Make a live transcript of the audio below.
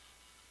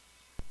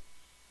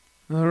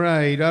All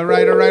right. All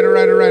right.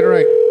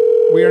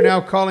 We are now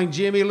calling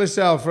Jamie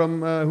Lissell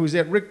from who's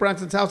at Rick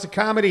Bronson's House of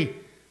Comedy.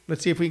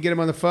 Let's see if we can get him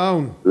on the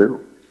phone.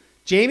 Hello.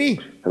 Jamie?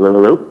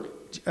 Hello.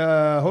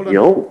 Hold on.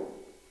 Yo.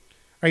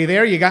 Are you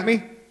there? You got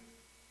me?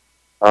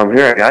 I'm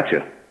here. I got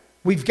you.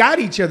 We've got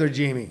each other,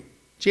 Jamie.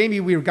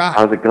 Jamie, we've got.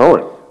 How's it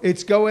going?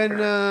 It's going.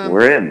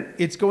 We're in.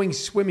 It's going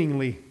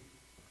swimmingly.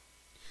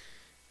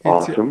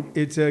 Awesome.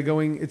 It's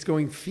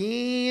going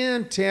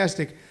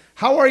fantastic.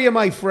 How are you,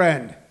 my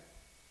friend?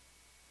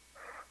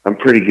 I'm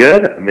pretty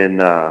good. I'm in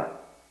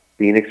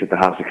Phoenix at the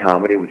House of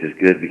Comedy, which is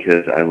good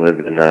because I live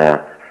in.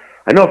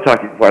 I know I've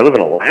talked to you before. I live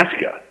in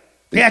Alaska.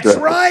 That's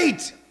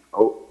right.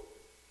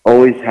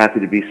 Always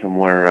happy to be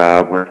somewhere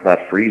where it's not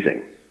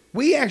freezing.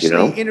 We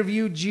actually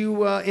interviewed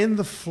you in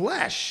the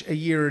flesh a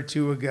year or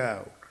two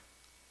ago.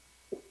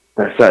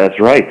 That's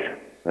right.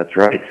 That's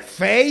right.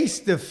 Face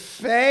to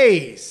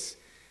face.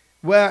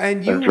 Well,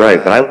 and you. That's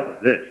right. But I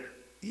love this.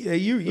 Yeah,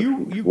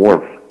 you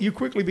warmth. You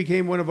quickly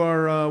became one of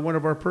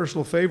our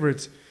personal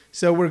favorites.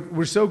 So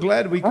we're so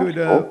glad we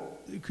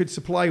could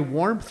supply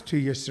warmth to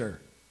you, sir.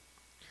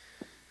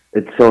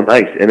 It's so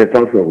nice, and it's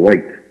also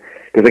light.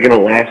 Because like in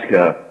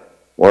Alaska,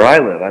 where I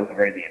live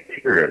right in the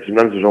interior.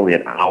 Sometimes there's only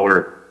an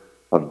hour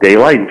of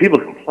daylight, and people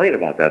complain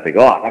about that. They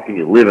go, "Oh, how can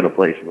you live in a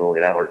place with only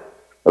an hour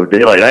of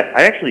daylight?"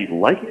 I actually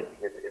like it.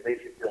 It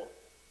makes you feel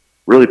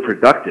really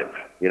productive,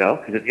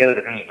 because at the end of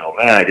the day,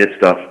 man, I did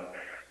stuff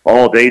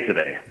all day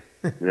today.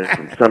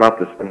 From sun up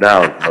to sun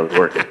down, I was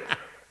working.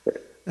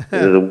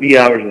 The wee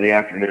hours of the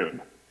afternoon.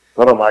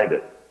 I don't mind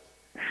it.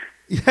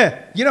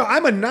 Yeah,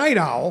 I'm a night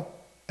owl,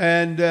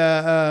 and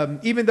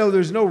even though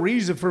there's no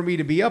reason for me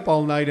to be up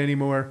all night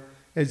anymore,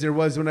 as there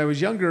was when I was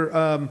younger,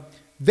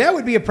 that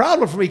would be a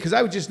problem for me because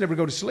I would just never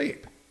go to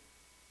sleep.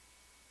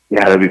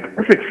 Yeah, that'd be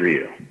perfect for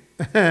you.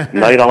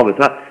 Night all the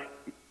time.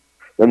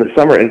 In the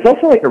summer, and it's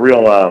also like a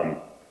real.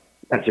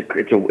 It's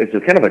a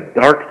kind of a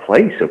dark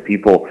place. So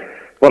people,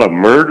 a lot of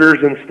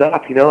murders and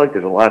stuff. Like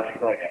there's a lot.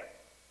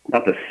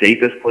 Not the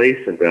safest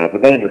place, and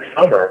but then in the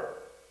summer,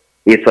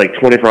 it's like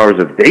 24 hours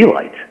of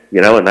daylight.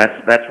 And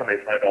that's when they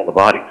find all the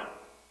bodies.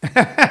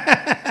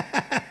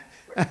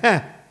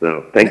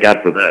 So thank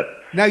God for that.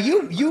 Now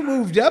you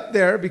moved up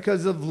there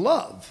because of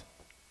love.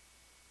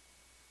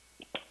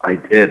 I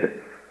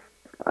did.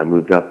 I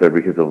moved up there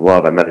because of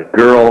love. I met a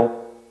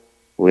girl.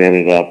 We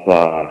ended up,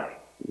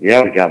 we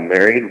got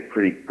married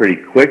pretty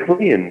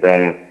quickly, and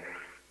that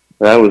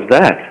was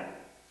that.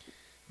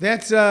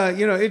 That's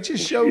it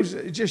just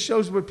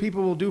shows what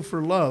people will do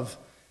for love.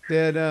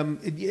 That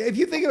if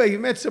you think about it, you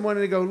met someone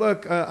and they go,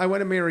 look, I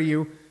want to marry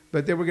you,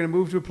 but then we're going to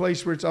move to a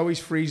place where it's always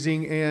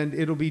freezing and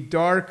it'll be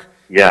dark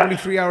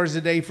 23 hours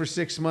a day for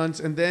 6 months,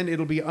 and then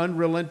it'll be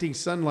unrelenting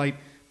sunlight,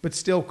 but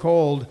still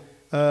cold.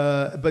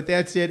 But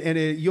that's it, and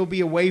you'll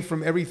be away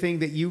from everything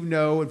that you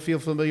know and feel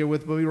familiar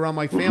with. We'll be around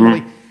my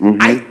family.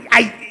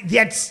 Mm-hmm.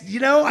 That's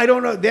I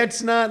don't know.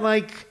 That's not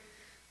like.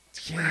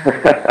 Yeah,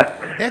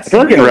 that's I feel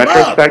like in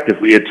retrospect, if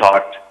we had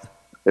talked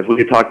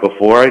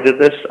before I did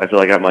this, I feel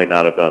like I might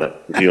not have done it.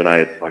 If you and I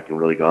had fucking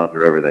really gone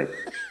through everything.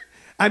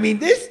 I mean,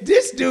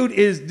 this dude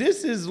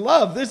is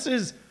love. This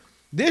is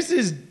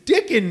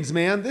Dickens,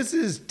 man.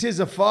 Tis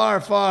a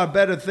far, far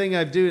better thing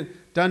I've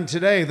done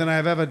today than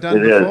I've ever done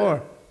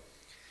before.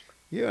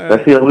 Yeah,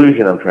 that's the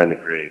illusion I'm trying to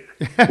create.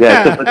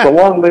 Yeah, it's a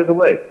long ways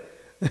away.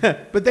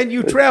 But then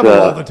you travel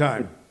all the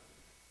time.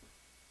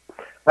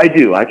 I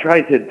do. I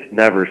try to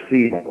never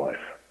see my wife.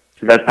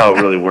 That's how it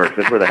really works.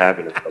 That's where the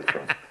happiness comes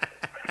from.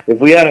 If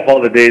we add up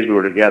all the days we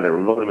were together,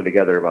 we've only been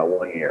together about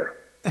 1 year.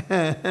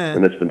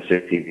 And it's been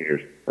 16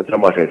 years. That's how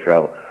much I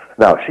travel.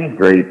 No, she's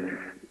great.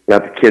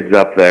 Got the kids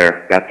up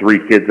there. Got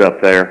 3 kids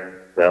up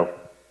there. So.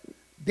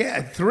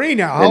 Yeah, 3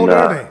 now. How old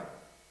are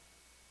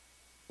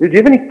they? Do you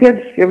have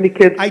any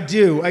kids? I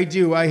do.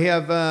 I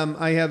have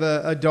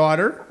a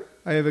daughter.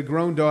 I have a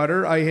grown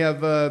daughter. I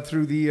have,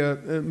 through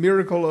the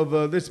miracle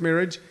of this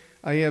marriage,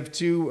 I have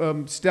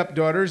 2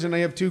 stepdaughters, and I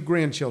have 2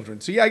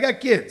 grandchildren. So, yeah, I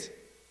got kids.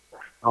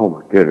 Oh,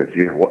 my goodness.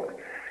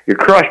 You're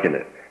crushing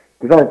it.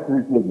 Because I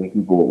appreciate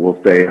people will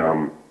say,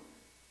 the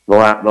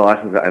last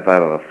thing if I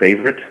have a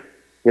favorite,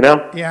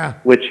 Yeah.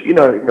 Which, as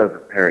a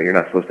parent, you're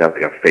not supposed to have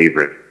like a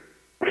favorite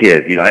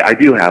kid. I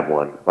do have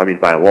one. I mean,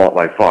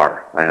 by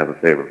far, I have a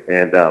favorite.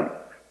 And I'm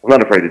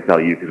not afraid to tell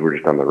you because we're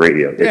just on the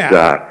radio.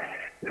 Yeah.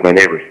 It's my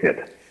neighbor's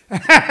kid.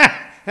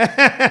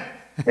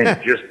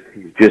 And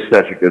he's just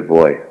such a good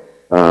boy.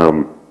 I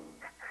don't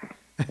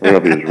know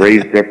if he was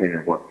raised differently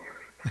or what.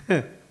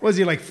 Was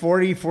he like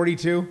 40,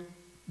 42?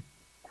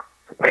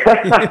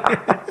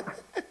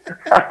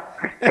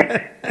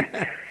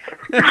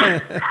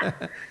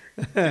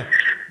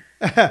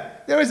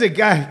 There was a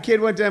kid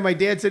one time, my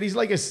dad said, he's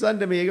like a son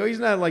to me. I go, he's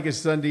not like a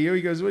son to you.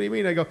 He goes, what do you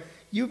mean? I go,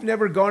 you've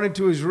never gone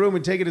into his room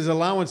and taken his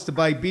allowance to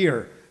buy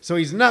beer. So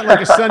he's not like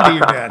a son to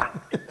you, Dad.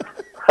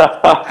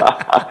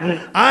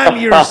 I'm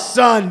your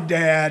son,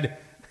 Dad.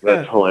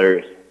 That's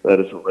hilarious. That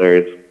is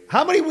hilarious.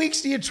 How many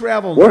weeks do you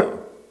travel now?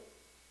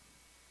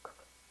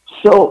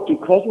 So,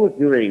 because we're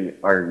doing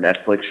our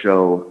Netflix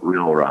show,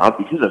 Real Rob,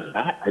 because of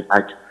that,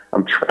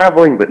 I'm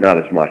traveling, but not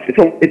as much.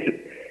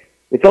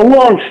 It's a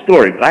long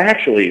story, but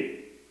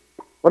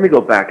let me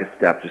go back a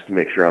step just to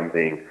make sure I'm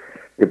being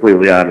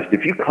completely honest.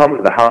 If you come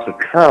to the House of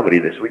Comedy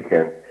this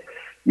weekend,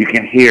 you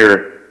can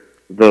hear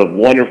the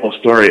wonderful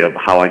story of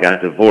how I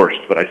got divorced,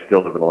 but I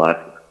still live in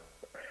Alaska.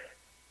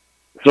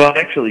 So I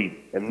actually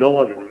am no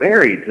longer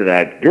married to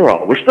that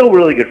girl. We're still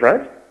really good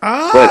friends.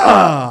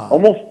 But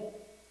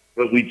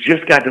we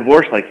just got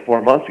divorced like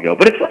 4 months ago.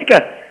 But it's like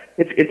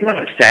it's not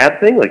a sad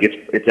thing. Like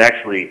it's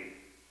actually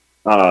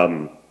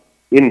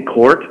in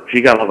court.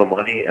 She got all the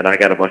money, and I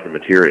got a bunch of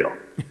material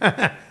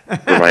for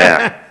my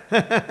act.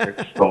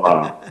 So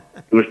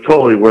it was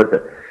totally worth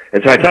it.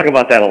 And so I talk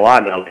about that a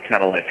lot now. It's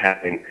kind of like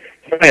having.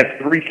 So I have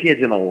 3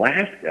 kids in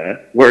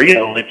Alaska, where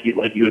like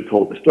you had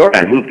told the story.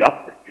 I moved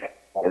up there.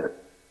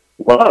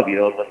 Love,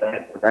 when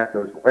that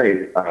goes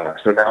away.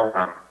 So now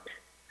I'm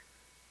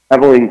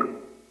traveling.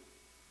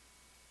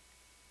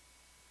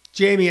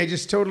 Jamie, I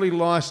just totally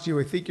lost you.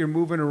 I think you're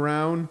moving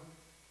around.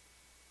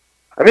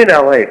 I'm in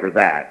LA for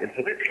that, and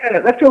so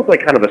that feels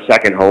like kind of a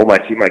second home.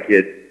 I see my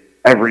kids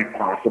every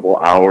possible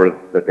hour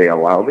that they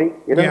allow me,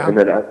 Yeah. And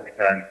then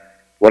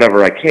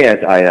whenever I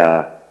can't,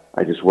 I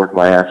just work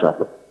my ass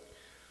off.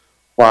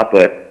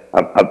 But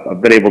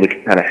I've been able to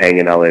kind of hang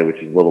in LA, which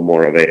is a little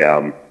more of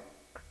a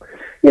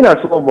it's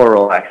a little more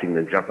relaxing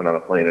than jumping on a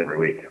plane every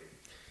week.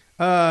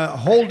 By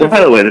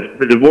the way,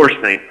 the divorce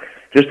thing,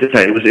 just to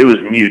tell you, it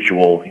was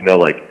mutual.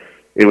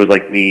 It was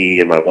like me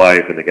and my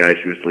wife and the guy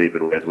she was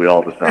sleeping with. We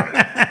all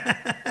decided.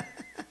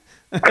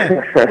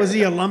 Was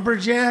he a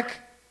lumberjack?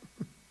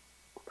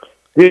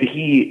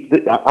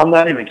 Dude, I'm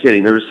not even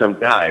kidding. There was some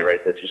guy,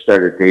 right, that just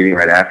started dating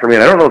right after me.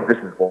 And I don't know if this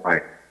is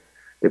why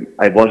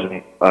I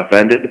wasn't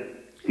offended.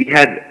 It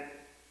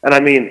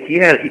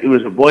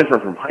was a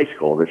boyfriend from high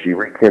school that she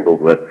rekindled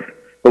with.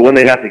 But when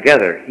they got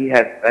together, he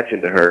had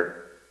mentioned to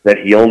her that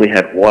he only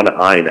had one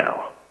eye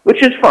now,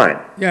 which is fine.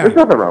 Yeah. There's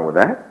nothing wrong with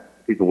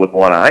that. People with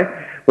one eye.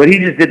 But he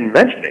just didn't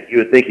mention it. You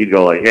would think he'd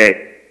go like,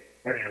 hey,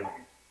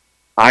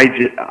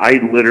 I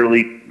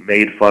literally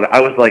made fun.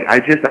 I was like,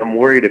 I'm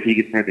worried if he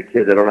gets married to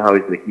kids, I don't know how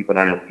he's going to keep an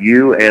eye on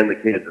you and the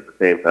kids at the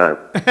same time.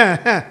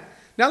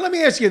 Now, let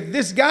me ask you,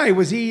 this guy,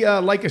 was he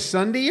like a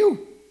son to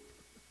you?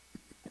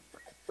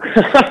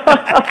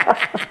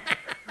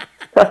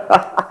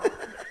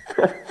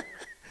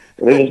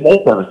 It was nice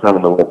to have a son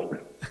in the list,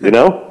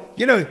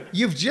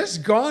 You've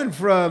just gone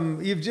from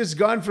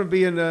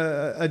being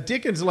a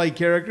Dickens-like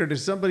character to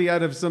somebody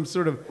out of some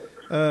sort of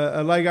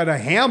like out of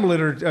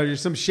Hamlet or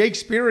some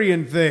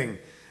Shakespearean thing.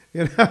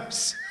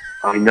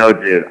 I know,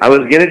 dude. I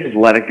was gonna just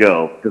let it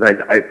go because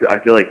I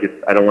feel like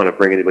I don't want to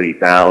bring anybody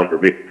down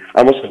I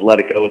almost just let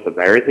it go with the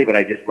married thing. But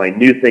my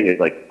new thing is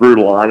like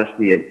brutal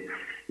honesty, and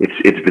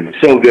it's been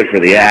so good for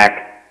the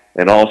act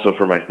and also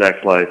for my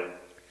sex life.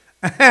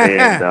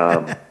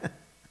 And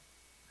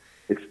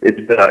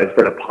it's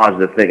been a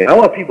positive thing. And I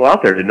want people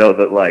out there to know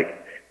that, like,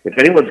 if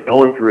anyone's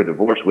going through a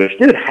divorce, which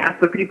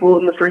half the people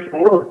in the freaking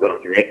world are going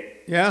through it.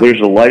 Yeah. There's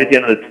a light at the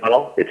end of the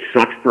tunnel. It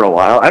sucks for a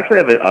while. I actually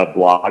have a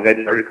blog I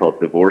started called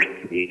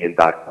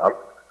divorcecomedian.com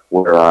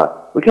where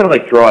we kind of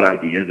like throw out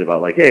ideas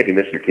about like, hey, if you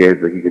miss your kids,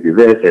 like you can do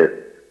this,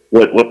 or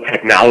what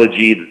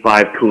technology, the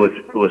 5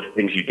 coolest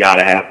things you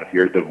gotta have if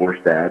you're a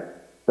divorced dad.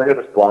 So I have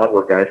this blog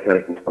where guys kind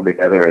of can come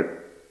together and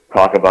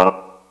talk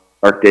about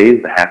our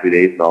days, the happy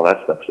days, and all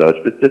that stuff. So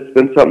it's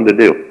been something to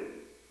do.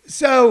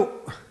 So,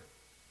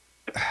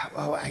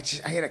 I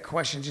had a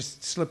question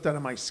just slipped out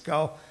of my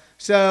skull.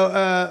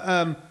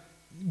 So,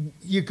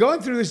 you're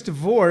going through this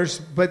divorce,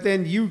 but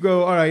then you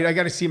go, all right, I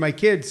got to see my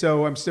kids,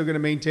 so I'm still going to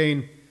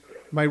maintain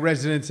my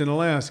residence in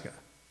Alaska.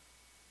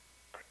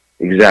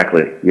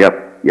 Exactly.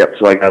 Yep.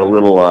 So I got a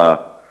little.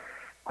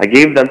 I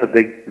gave them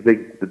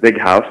the big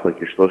house like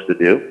you're supposed to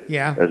do.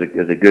 Yeah. As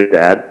a good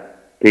dad,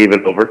 gave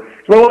it over.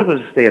 So my wife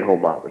was a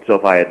stay-at-home mom, and so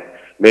if I had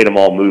made them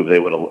all move, they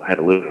would have had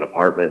to live in an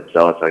apartment.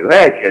 So it's like,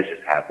 hey, you guys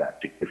just have that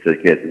to the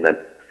kids. And then,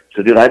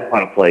 so dude, I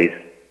bought a place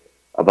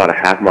about a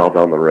half mile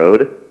down the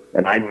road,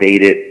 and I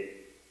made it.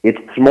 It's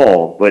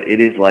small, but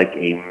it is like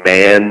a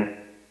man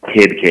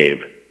kid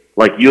cave.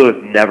 Like you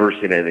have never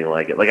seen anything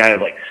like it. Like I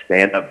have like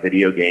stand-up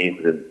video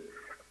games and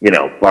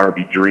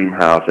Barbie Dream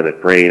House and a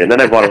crane, and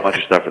then I bought a bunch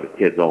of stuff for the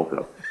kids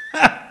also.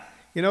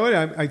 You know what?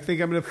 I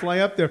think I'm going to fly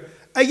up there.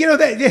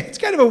 That it's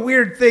kind of a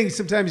weird thing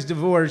sometimes.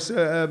 Divorce.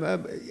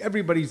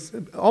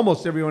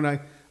 Almost everyone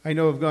I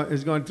know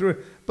has gone through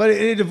it. But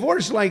in a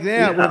divorce like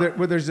that,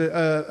 where there's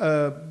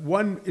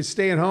one is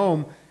staying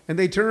home, and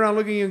they turn around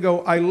looking at you and go,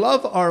 "I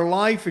love our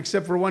life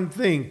except for one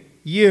thing,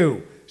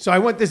 you. So I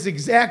want this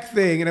exact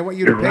thing, and I want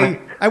you to pay.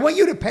 Right. I want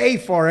you to pay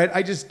for it.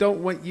 I just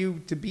don't want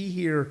you to be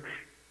here."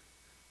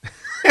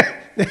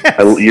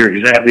 You're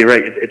exactly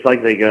right. It's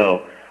like they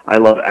go, I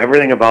love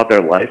everything about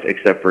their life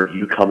except for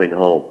you coming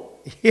home.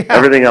 Yeah.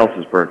 Everything else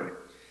is perfect.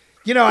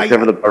 Except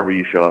for the part where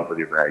you show up with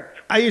your bags.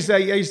 I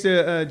used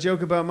to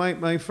joke about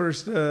my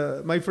first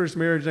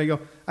marriage. And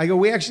I go,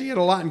 we actually had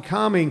a lot in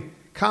common.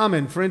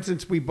 For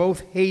instance, we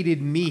both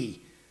hated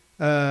me.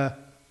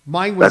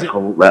 Mine was that's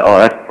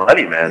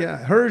funny, man. Yeah,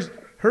 hers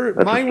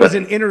Mine was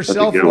an inner that's a good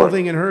one.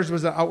 self-loathing, and hers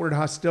was an outward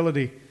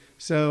hostility.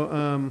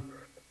 So,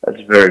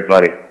 That's very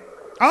funny.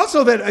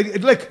 also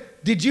that,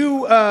 like, did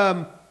you?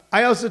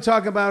 I also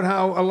talk about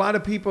how a lot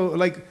of people,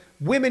 like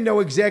women,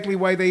 know exactly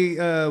why they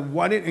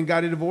want it and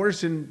got a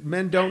divorce, and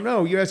men don't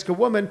know. You ask a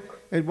woman,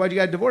 and why'd you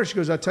get a divorce? She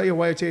goes, "I'll tell you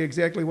why. I'll tell you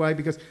exactly why.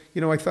 Because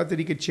I thought that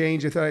he could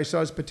change. I thought I saw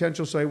his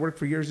potential, so I worked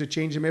for years to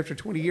change him. After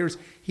 20 years,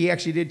 he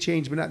actually did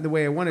change, but not in the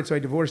way I wanted, so I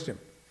divorced him."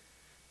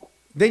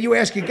 Then you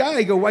ask a guy,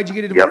 you go, "Why'd you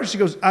get a divorce?" She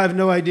goes, "I have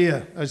no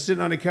idea. I was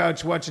sitting on the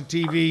couch watching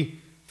TV,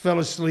 fell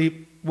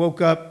asleep,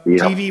 woke up,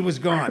 Yep. TV was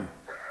gone."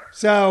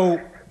 So,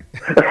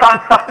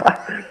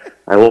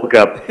 I woke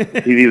up,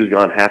 TV was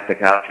gone, half the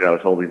couch, and I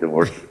was holding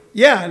divorce.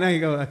 yeah, and I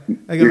go,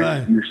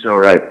 You're so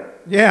right.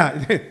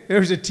 yeah, there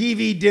was a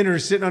TV dinner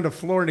sitting on the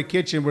floor in the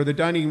kitchen where the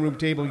dining room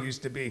table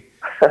used to be.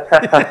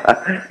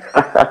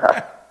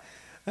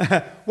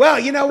 Well,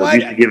 you know So what?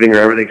 used to giving her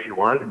everything she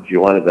wanted, and she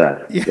wanted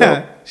that.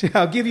 Yeah,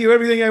 I'll give you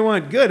everything I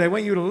want. Good. I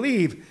want you to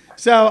leave.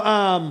 So,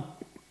 I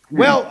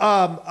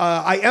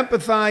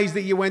empathize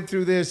that you went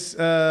through this.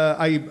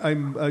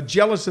 I'm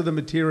jealous of the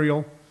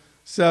material.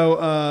 So,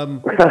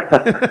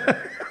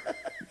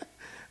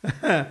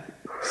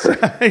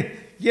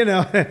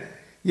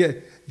 yeah,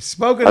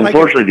 spoken like.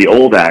 Unfortunately, the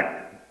old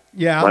act,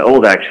 Yeah. my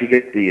old act, she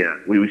gets the,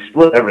 we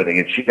split everything,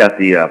 and she got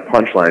the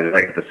punchline, and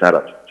I get the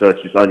setups. So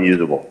it's just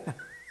unusable.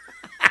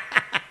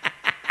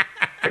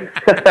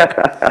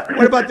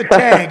 What about the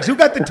tags? Who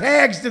got the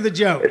tags to the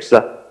jokes?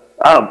 So,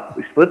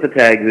 we split the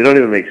tags. They don't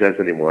even make sense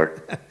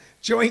anymore.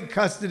 Joint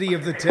custody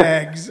of the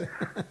tags.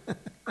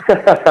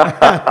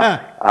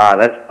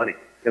 That's funny.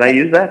 Can I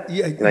use that?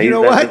 Yeah, Can I you use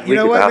know that what? this You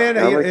know week what, about man?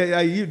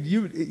 comedy?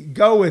 You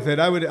go with it.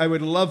 I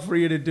would love for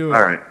you to do it.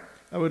 All right.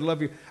 I would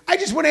love you. I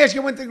just want to ask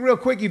you one thing real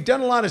quick. You've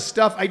done a lot of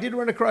stuff. I did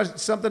run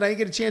across something. I didn't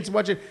get a chance to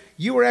watch it.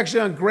 You were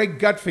actually on Greg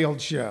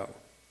Gutfeld's show.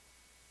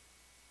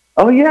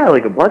 Oh yeah,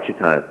 like a bunch of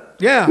times.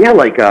 Yeah. Yeah,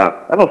 like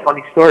I have a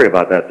funny story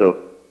about that.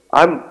 So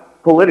I'm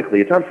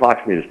politically, it's on Fox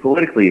News.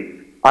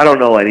 Politically, I don't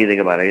know anything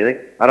about anything.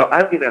 I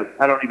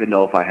don't even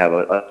know if I have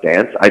a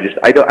stance. I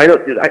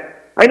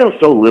know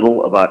so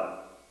little about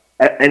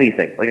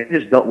anything. Like I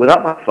just don't.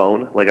 Without my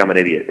phone, like I'm an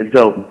idiot. And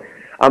so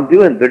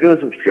they're doing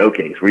some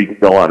showcase where you can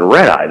go on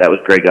Red Eye. That was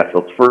Greg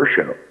Gutfeld's first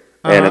show,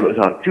 and it was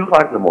on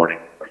 2:00 in the morning.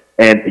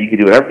 And you could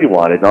do whatever you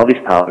wanted, and all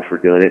these comics were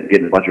doing it and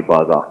getting a bunch of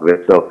buzz off of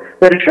it. So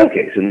they had a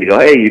showcase, and you go,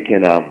 hey, you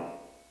can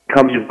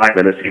come in 5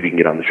 minutes, see if you can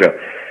get on the show.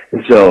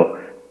 And so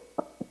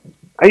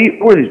I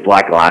wore these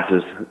black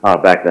glasses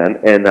back then,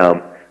 and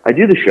I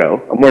do the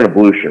show. I'm wearing a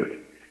blue shirt,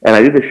 and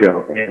I do the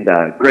show, and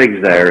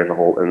Greg's there,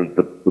 and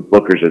the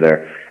bookers are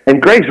there,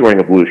 and Greg's wearing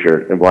a blue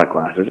shirt and black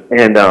glasses.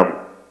 And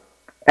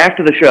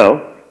after the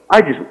show,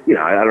 I just,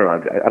 I don't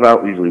know, I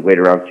don't usually wait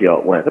around to see how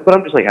it went, but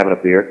I'm just like having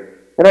a beer,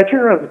 and I turn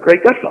around to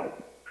Greg Gutfeld.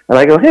 And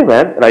I go, hey,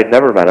 man, and I'd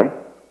never met him.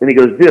 And he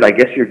goes, dude, I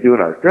guess you're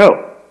doing our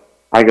show.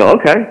 I go,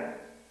 okay.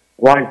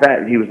 Why is that?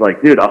 And he was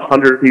like, dude,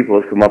 100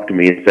 people have come up to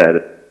me and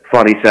said,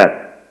 funny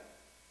set.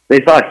 They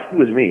thought he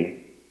was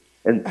me.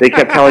 And they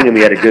kept telling him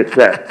he had a good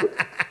set,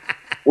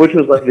 which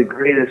was like the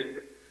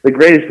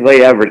greatest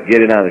way ever to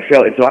get in on the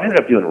show. And so I ended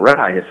up doing Red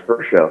Eye, his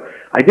first show.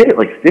 I did it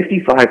like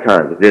 55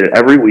 times. I did it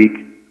every week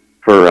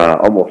for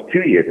almost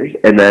 2 years.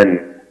 And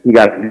then he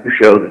got a new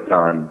show that's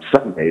on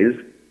Sundays.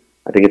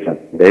 I think it's on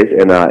Sundays,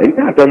 and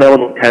I've done that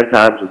one 10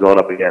 times. We're going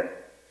up again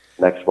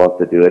next month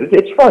to do it.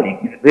 It's funny.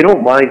 They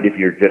don't mind if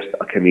you're just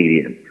a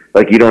comedian.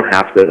 Like you don't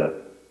have to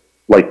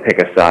like pick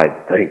a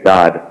side. Thank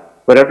God.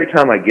 But every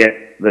time I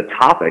get the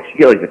topics, you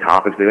get like the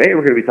topics. They go, hey,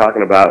 we're going to be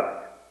talking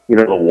about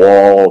the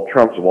wall,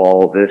 Trump's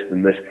wall, this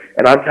and this,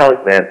 and I'm telling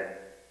you, man,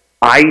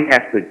 I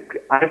have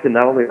to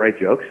not only write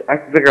jokes, I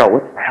have to figure out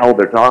what the hell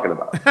they're talking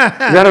about.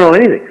 'Cause I don't know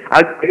anything.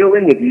 I go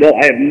in with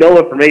I have no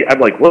information.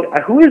 I'm like, what?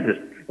 Who is this?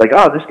 Like,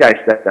 oh, this guy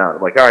stepped down.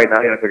 I'm like, all right, now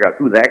I got to figure out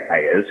who that guy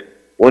is,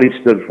 what he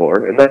stood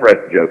for, and then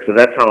write the joke. So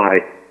that's how I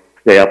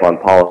stay up on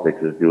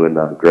politics, is doing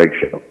Greg's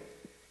show.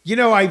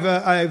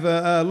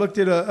 I've looked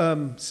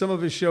at some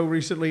of his show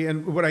recently,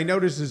 and what I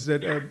noticed is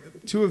that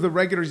two of the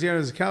regulars here on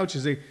his couch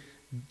is a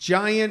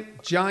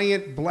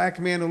giant black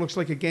man who looks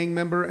like a gang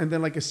member, and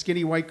then like a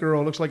skinny white girl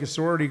who looks like a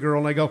sorority girl.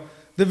 And I go,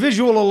 the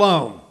visual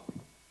alone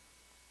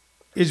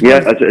is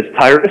it's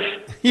Tyrus.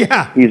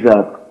 Yeah, he's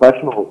a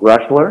professional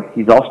wrestler.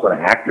 He's also an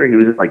actor. He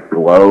was in like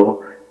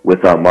Glow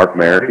with Mark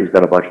Maron. He's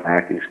done a bunch of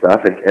acting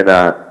stuff, and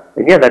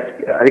yeah,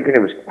 I think her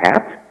name is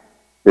Kat.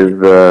 Is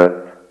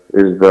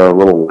the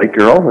little white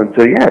girl, and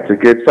so yeah,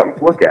 it's something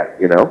to look at.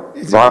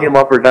 Volume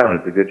up or down.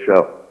 It's a good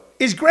show.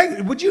 Is Greg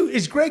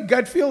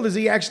Gutfeld? Is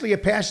he actually a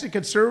passionate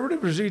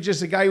conservative, or is he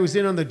just a guy who was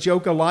in on the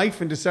joke of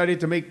life and decided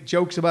to make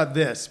jokes about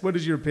this? What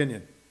is your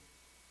opinion?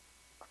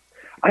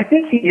 I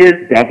think he is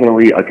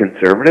definitely a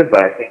conservative,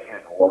 but I think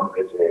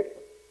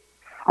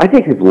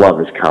his love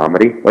is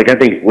comedy. Like, I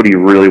think what he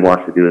really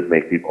wants to do is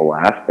make people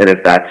laugh, and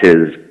if that's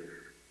his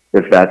I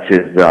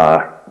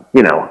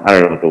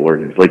don't know what the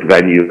word is, like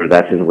venue, or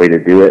that's his way to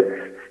do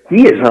it.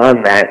 He is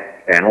on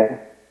that channel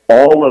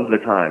all of the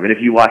time, and if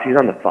you watch, he's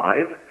on the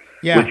 5,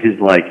 which is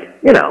like,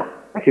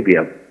 that could be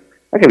a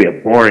that could be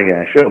a boring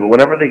ass show. But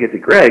whenever they get to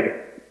Greg,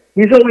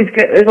 he's always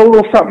there's a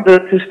little something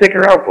to stick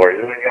around for.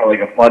 You know, like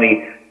a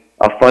funny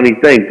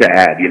thing to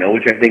add. You know,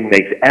 which I think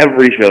makes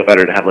every show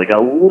better to have like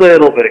a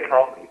little bit of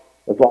comedy.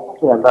 It's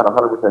also, I'm not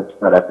 100%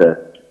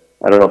 sure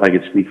I don't know if I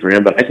could speak for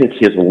him, but I think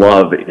his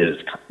love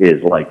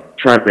is like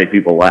trying to make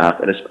people laugh,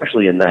 and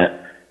especially in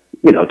that,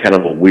 you know, kind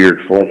of a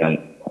weird format.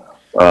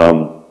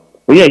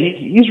 But yeah,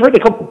 he's read a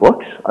couple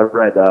books. I've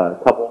read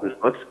a couple of his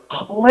books.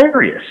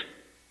 Hilarious.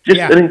 Just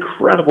an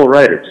incredible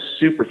writer. Just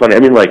super funny. I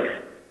mean, like,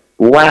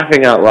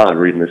 laughing out loud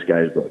reading this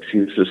guy's books.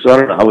 So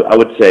I don't know. I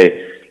would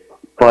say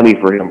funny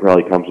for him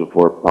probably comes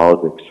before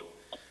politics.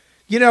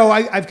 You know,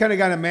 I've kind of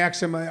got a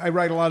maxim. I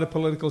write a lot of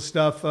political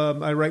stuff.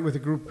 I write with a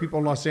group of people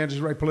in Los Angeles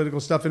who write political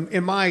stuff.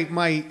 And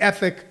my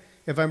ethic,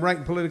 if I'm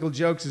writing political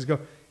jokes, is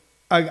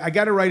I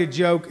got to write a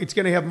joke. It's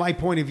going to have my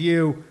point of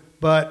view,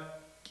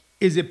 but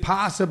is it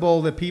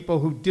possible that people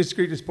who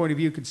disagree with this point of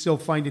view could still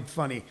find it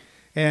funny?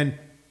 And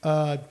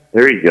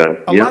there you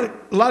go. A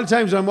lot of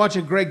times when I'm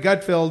watching Greg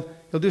Gutfeld,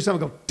 he'll do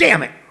something and go,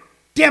 damn it,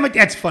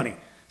 that's funny.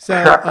 So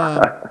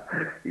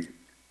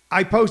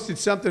I posted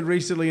something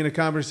recently in a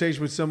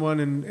conversation with someone,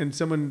 and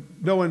someone,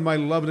 knowing my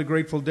love of the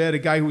Grateful Dead, a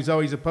guy who was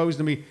always opposed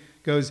to me,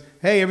 goes,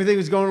 hey, everything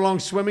was going along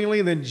swimmingly,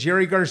 and then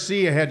Jerry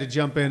Garcia had to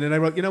jump in. And I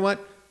wrote, you know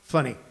what?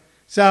 Funny.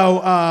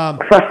 So,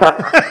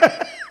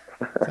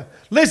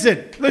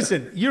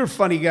 listen, you're a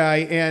funny guy,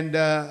 and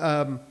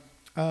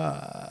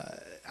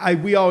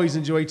we always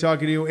enjoy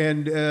talking to you,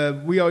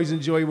 and we always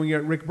enjoy when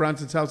you're at Rick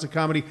Bronson's House of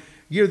Comedy.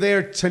 You're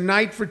there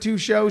tonight for 2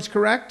 shows,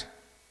 correct?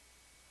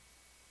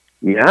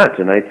 Yeah,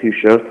 tonight 2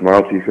 shows,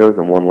 tomorrow 2 shows,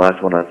 and one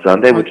last one on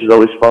Sunday, which is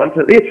always fun.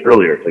 It's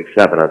earlier. It's like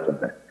 7 on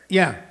Sunday.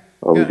 Yeah.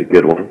 Always a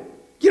good one.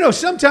 You know,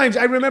 sometimes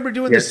I remember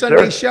doing the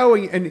Sunday show,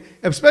 and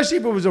especially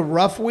if it was a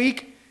rough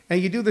week,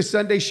 and you do the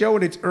Sunday show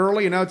and it's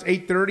early, and now it's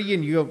 8:30,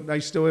 and you go, I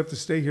still have to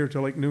stay here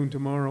till like noon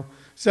tomorrow.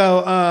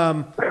 So,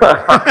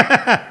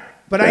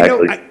 but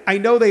I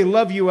know they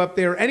love you up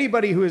there.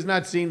 Anybody who has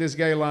not seen this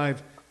guy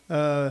live,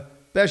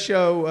 best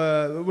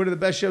show, one of the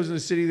best shows in the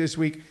city this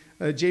week.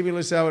 Jamie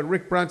Lissow at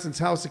Rick Bronson's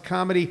House of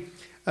Comedy.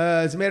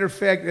 As a matter of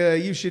fact,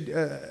 you should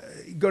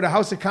go to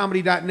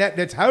houseofcomedy.net.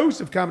 That's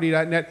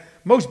houseofcomedy.net.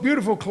 Most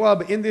beautiful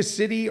club in this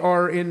city,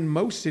 or in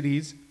most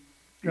cities.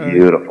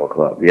 Beautiful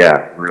club.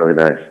 Yeah, really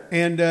nice.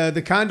 And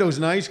the condo's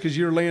nice because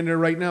you're laying there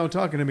right now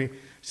talking to me.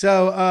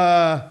 So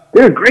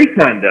they're a great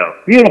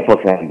condo. Beautiful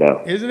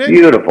condo. Isn't it?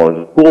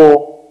 Beautiful. It's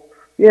cool.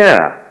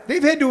 Yeah.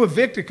 They've had to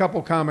evict a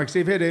couple comics.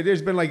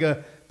 There's been like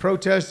a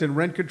protest and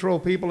rent control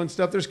people and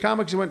stuff. There's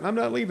comics who went, I'm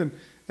not leaving.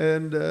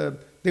 And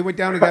they went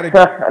down and got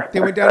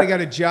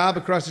a job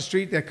across the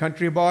street, that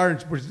country bar, and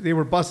they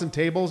were bussing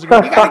tables.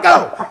 Going, you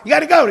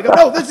gotta go. They go,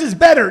 no, this is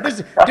better.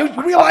 Do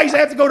you realize I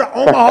have to go to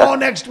Omaha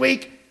next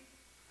week?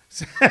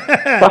 So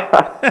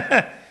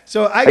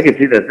I can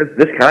see that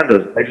this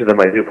condo is nicer than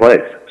my new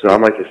place, so I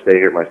might just stay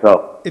here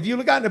myself. If you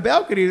look out in the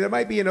balcony, there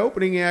might be an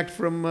opening act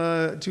from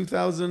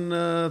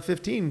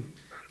 2015.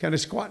 Kind of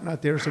squatting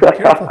out there, so be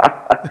careful.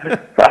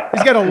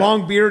 He's got a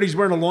long beard. He's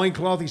wearing a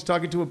loincloth. He's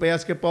talking to a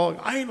basketball.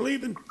 I ain't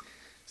leaving.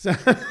 So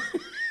I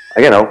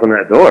gotta open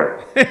that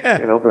door. So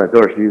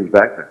he's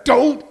back there.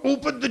 Don't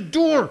open the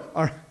door.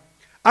 All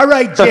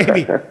right,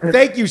 Jamie.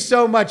 Thank you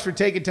so much for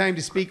taking time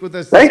to speak with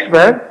us. Thanks,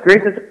 man.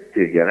 Great to talk to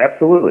you again.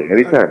 Absolutely.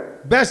 Anytime.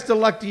 Best of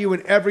luck to you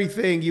in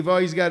everything. You've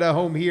always got a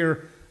home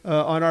here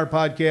on our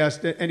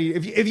podcast. And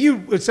if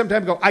you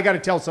sometime go, I got to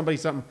tell somebody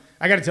something.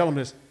 I got to tell them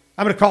this.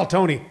 I'm going to call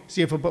Tony,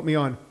 see if he'll put me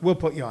on. We'll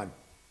put you on.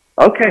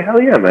 Okay,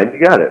 hell yeah, man. You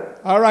got it.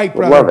 All right,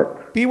 brother. Love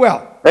it. Be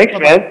well. Thanks,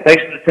 Bye-bye. Man.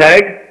 Thanks for the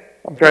tag.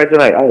 I'll try it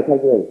tonight. All right,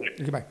 talk to you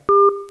later. Goodbye.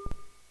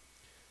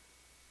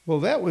 Well,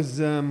 that was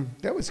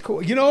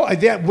cool. You know,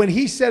 when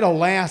he said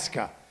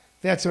Alaska,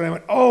 that's when I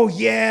went, oh,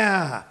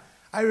 yeah.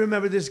 I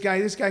remember this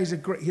guy. This guy's a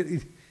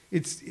great...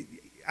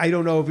 I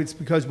don't know if it's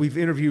because we've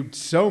interviewed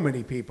so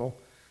many people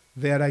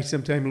that I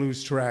sometimes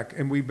lose track,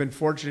 and we've been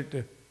fortunate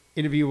to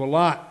interview a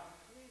lot.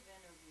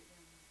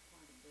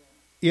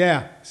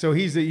 Yeah, so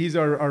he's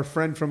our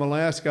friend from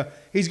Alaska.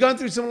 He's gone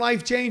through some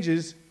life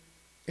changes,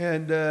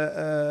 and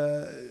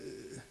I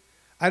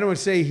don't want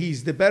to say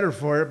he's the better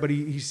for it, but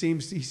he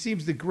seems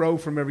to grow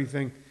from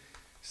everything.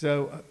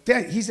 So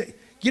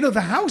the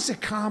House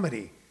of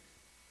Comedy,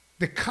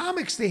 the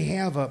comics they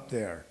have up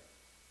there.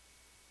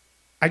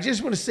 I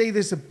just want to say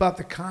this about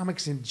the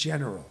comics in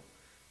general,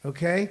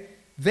 okay?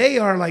 They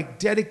are like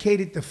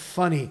dedicated to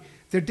funny.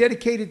 They're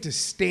dedicated to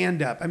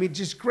stand-up. I mean,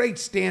 just great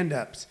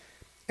stand-ups.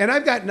 And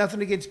I've got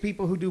nothing against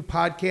people who do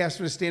podcasts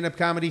from the stand-up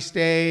comedy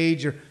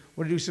stage or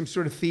want to do some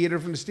sort of theater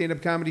from the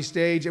stand-up comedy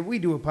stage. And we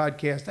do a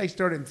podcast. I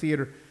started in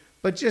theater.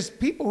 But just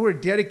people who are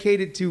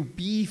dedicated to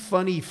be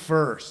funny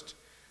first.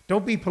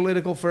 Don't be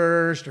political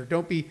first, or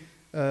don't be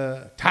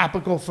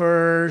topical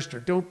first, or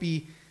don't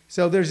be...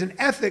 So there's an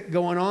ethic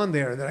going on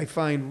there that I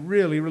find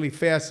really, really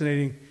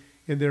fascinating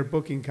in their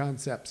booking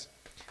concepts.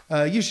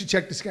 You should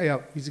check this guy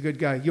out. He's a good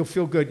guy. You'll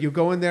feel good. You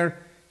go in there,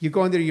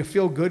 you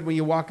feel good when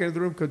you walk into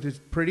the room because it's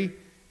pretty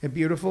and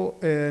beautiful,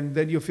 and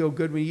then you'll feel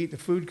good when you eat the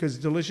food because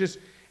it's delicious.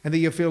 and that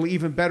you'll feel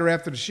even better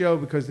after the show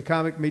because the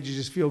comic made you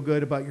just feel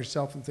good about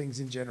yourself and things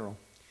in general.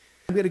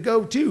 I'm going to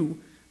go to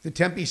the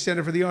Tempe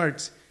Center for the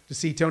Arts to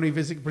see Tony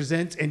Visick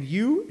presents, and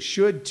you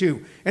should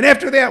too. And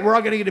after that, we're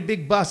all going to get a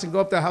big bus and go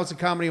up to the House of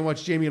Comedy and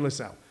watch Jamie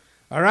Lissow.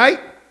 All right?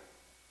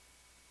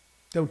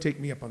 Don't take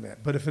me up on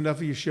that. But if enough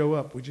of you show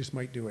up, we just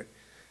might do it.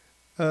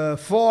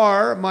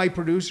 For my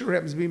producer, who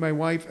happens to be my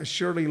wife,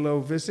 Shirley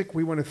Lowe Visick,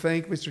 we want to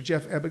thank Mr.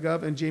 Jeff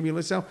Ebigov and Jamie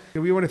Lissow.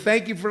 And we want to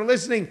thank you for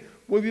listening.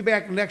 We'll be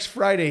back next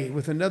Friday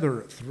with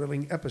another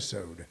thrilling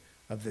episode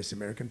of This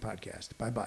American Podcast. Bye-bye.